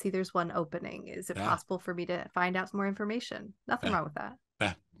role, and I see there's one opening. Is it Yeah. possible for me to find out some more information? Nothing Yeah. wrong with that.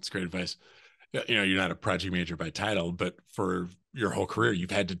 Yeah. It's great advice. Yeah, you're not a project manager by title, but for your whole career,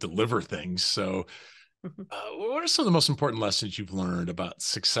 you've had to deliver things. So, what are some of the most important lessons you've learned about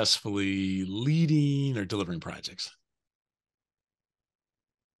successfully leading or delivering projects?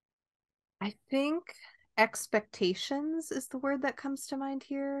 I think expectations is the word that comes to mind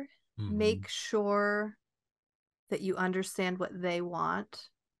here. Hmm. Make sure that you understand what they want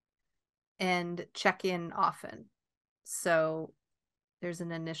and check in often. So there's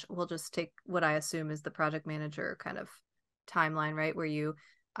an initial, we'll just take what I assume is the project manager kind of timeline, right? Where you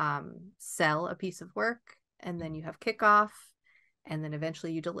sell a piece of work, and then you have kickoff, and then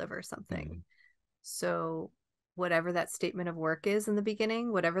eventually you deliver something. Mm-hmm. So whatever that statement of work is in the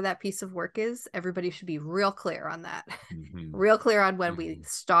beginning, whatever that piece of work is, everybody should be real clear on that. Mm-hmm. Real clear on when Mm-hmm. we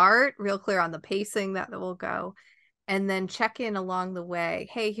start, real clear on the pacing that will go, and then check in along the way.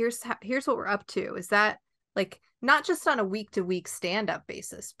 Hey, here's what we're up to. Is that like not just on a week to week stand up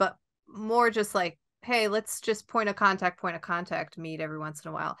basis, but more just like, hey, let's just point of contact meet every once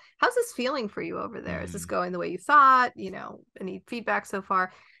in a while. How's this feeling for you over there? Is this going the way you thought? Any feedback so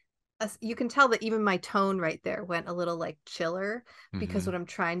far? You can tell that even my tone right there went a little like chiller, because what I'm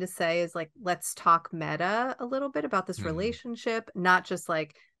trying to say is like, let's talk meta a little bit about this relationship, not just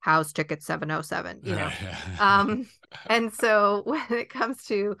like, how's ticket 707, and so when it comes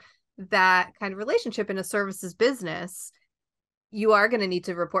to that kind of relationship in a services business, you are going to need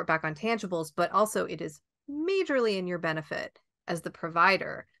to report back on tangibles, but also it is majorly in your benefit as the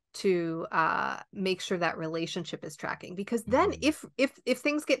provider to make sure that relationship is tracking, because then if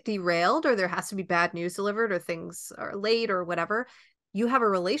things get derailed, or there has to be bad news delivered, or things are late or whatever, you have a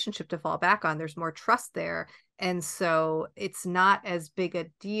relationship to fall back on. There's more trust there, and so it's not as big a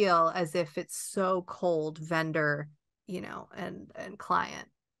deal as if it's so cold vendor, and client.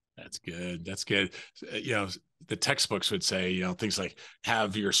 That's good. That's good. The textbooks would say, things like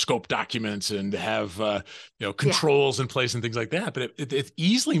have your scope documents and have, controls in place and things like that. But it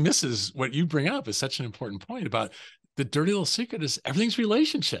easily misses what you bring up is such an important point about the dirty little secret is everything's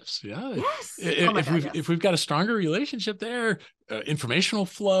relationships. Yeah. Yes. If we've got a stronger relationship there, informational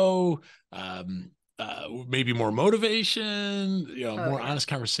flow, maybe more motivation, more honest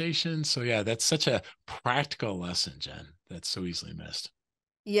conversation. So yeah, that's such a practical lesson, Jen. That's so easily missed.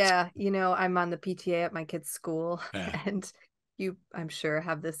 Yeah, I'm on the PTA at my kid's school, Yeah. and I'm sure,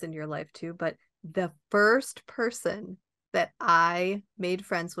 have this in your life too, but the first person that I made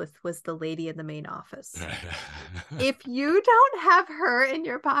friends with was the lady in the main office. If you don't have her in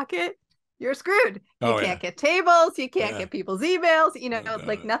your pocket, you're screwed. You can't get tables, you can't get people's emails,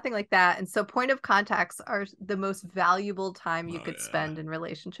 like nothing like that. And so point of contacts are the most valuable time you could spend in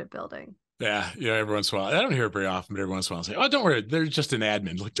relationship building. Yeah, every once in a while. I don't hear it very often, but every once in a while I'll say, oh, don't worry, they're just an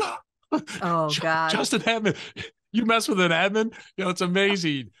admin. Like, oh, God. Just an admin. You mess with an admin, it's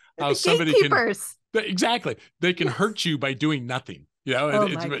amazing how somebody gatekeepers. Exactly. They can hurt you by doing nothing. Oh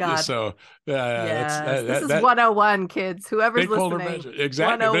my God. So this is 101, kids. Whoever's stakeholder listening. Management.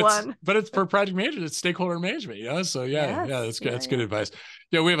 Exactly. 101. But it's for project management, it's stakeholder management, So that's good. That's good advice.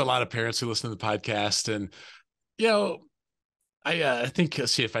 We have a lot of parents who listen to the podcast, and I think,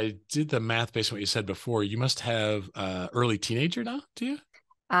 let's see, if I did the math based on what you said before, you must have early teenager now, do you?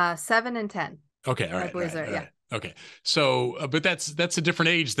 7 and 10. Okay, all right. Boys are. Okay, so but that's a different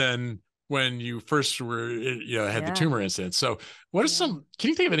age than when you first were, had the tumor incident. So what are can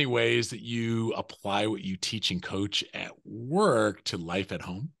you think of any ways that you apply what you teach and coach at work to life at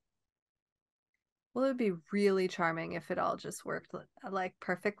home? Well, it would be really charming if it all just worked like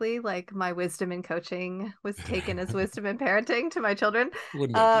perfectly, like my wisdom in coaching was taken as wisdom in parenting to my children.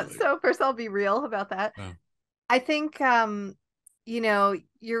 Wouldn't that be so first I'll be real about that. Oh. I think,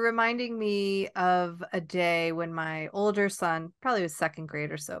 you're reminding me of a day when my older son probably was second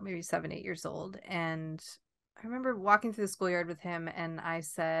grade or so, maybe 7, 8 years old. And I remember walking through the schoolyard with him, and I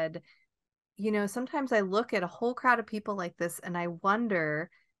said, sometimes I look at a whole crowd of people like this, and I wonder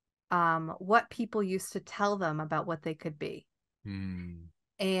what people used to tell them about what they could be.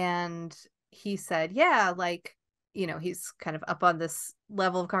 And he said, yeah, like, he's kind of up on this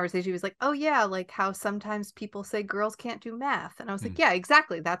level of conversation. He was like, oh yeah, like how sometimes people say girls can't do math. And I was like, yeah,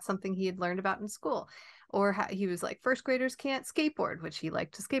 exactly. That's something he had learned about in school. Or how he was like, first graders can't skateboard, which he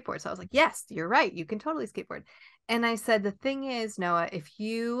liked to skateboard. So I was like, yes, you're right. You can totally skateboard. And I said, the thing is, Noah, if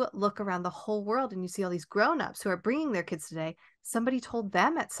you look around the whole world and you see all these grownups who are bringing their kids today, somebody told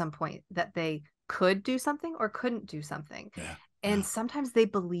them at some point that they could do something or couldn't do something. Yeah. And sometimes they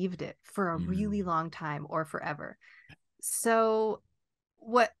believed it for a really long time or forever. So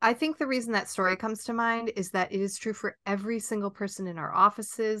what I think the reason that story comes to mind is that it is true for every single person in our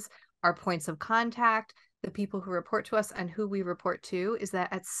offices, our points of contact, the people who report to us and who we report to, is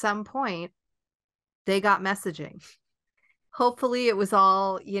that at some point they got messaging. Hopefully it was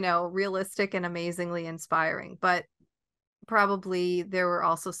all, realistic and amazingly inspiring, but probably there were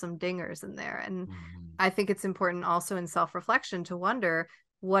also some dingers in there. And I think it's important also in self-reflection to wonder,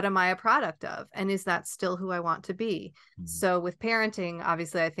 what am I a product of? And is that still who I want to be? So with parenting,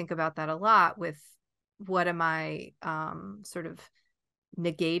 obviously I think about that a lot with what am I sort of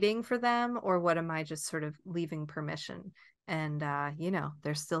negating for them, or what am I just sort of leaving permission? And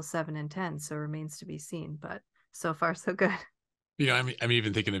they're still 7 and 10, so it remains to be seen, but so far so good. I'm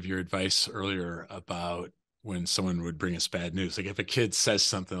even thinking of your advice earlier about when someone would bring us bad news. Like if a kid says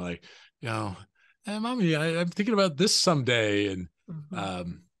something like, hey, mommy, I'm thinking about this someday. And Mm-hmm.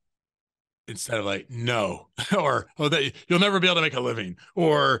 um, instead of like, no, or, oh, that you'll never be able to make a living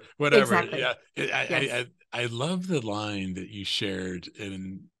or whatever. Exactly. Yeah. Yes. I love the line that you shared,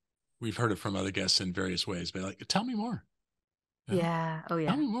 and we've heard it from other guests in various ways, but like, tell me more. Yeah. Yeah. Oh Tell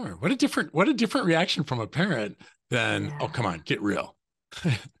yeah. me more. What a different reaction from a parent than, oh, Yeah. come on, get real.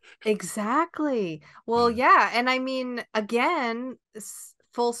 Exactly. Well, Yeah. yeah. And I mean, again,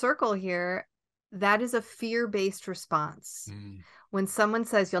 full circle here, that is a fear-based response. Mm, When someone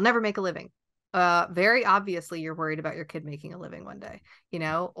says you'll never make a living, very obviously you're worried about your kid making a living one day,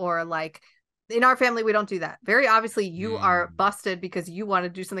 or like in our family, we don't do that. Very obviously you are mm, busted because you want to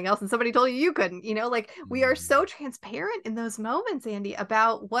do something else and somebody told you couldn't, like we are mm. so transparent in those moments, Andy,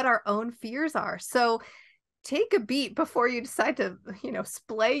 about what our own fears are. So take a beat before you decide to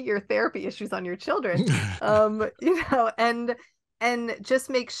splay your therapy issues on your children. And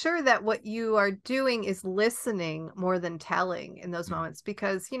just make sure that what you are doing is listening more than telling in those moments,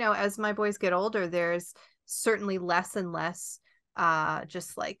 because as my boys get older, there's certainly less and less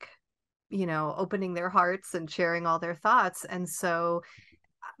just like opening their hearts and sharing all their thoughts. And so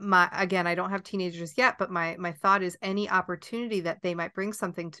my again, I don't have teenagers yet, but my thought is any opportunity that they might bring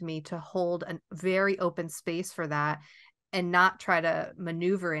something to me, to hold a very open space for that, and not try to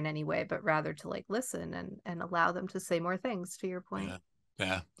maneuver in any way, but rather to like listen and allow them to say more things, to your point. Yeah.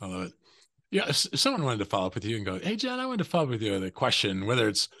 Yeah. I love it. Yeah. If someone wanted to follow up with you and go, hey, Jen, I wanted to follow up with you with a question, whether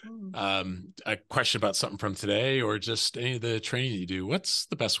it's Mm. a question about something from today or just any of the training you do, what's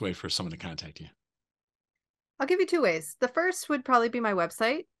the best way for someone to contact you? I'll give you two ways. The first would probably be my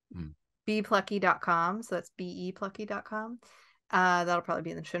website, Mm, beplucky.com. So that's beplucky.com. That'll probably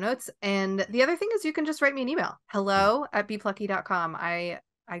be in the show notes. And the other thing is you can just write me an email. mm, hello@beplucky.com. I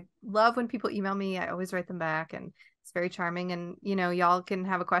love when people email me. I always write them back, and it's very charming. And y'all can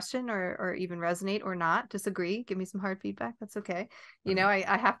have a question, or even resonate or not, disagree, give me some hard feedback. That's okay. right.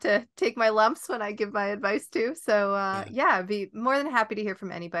 I have to take my lumps when I give my advice too. So Yeah. yeah, I'd be more than happy to hear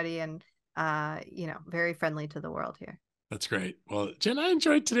from anybody, and very friendly to the world here. That's great. Well, Jen, I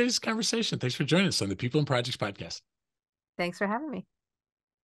enjoyed today's conversation. Thanks for joining us on the People and Projects podcast. Thanks for having me.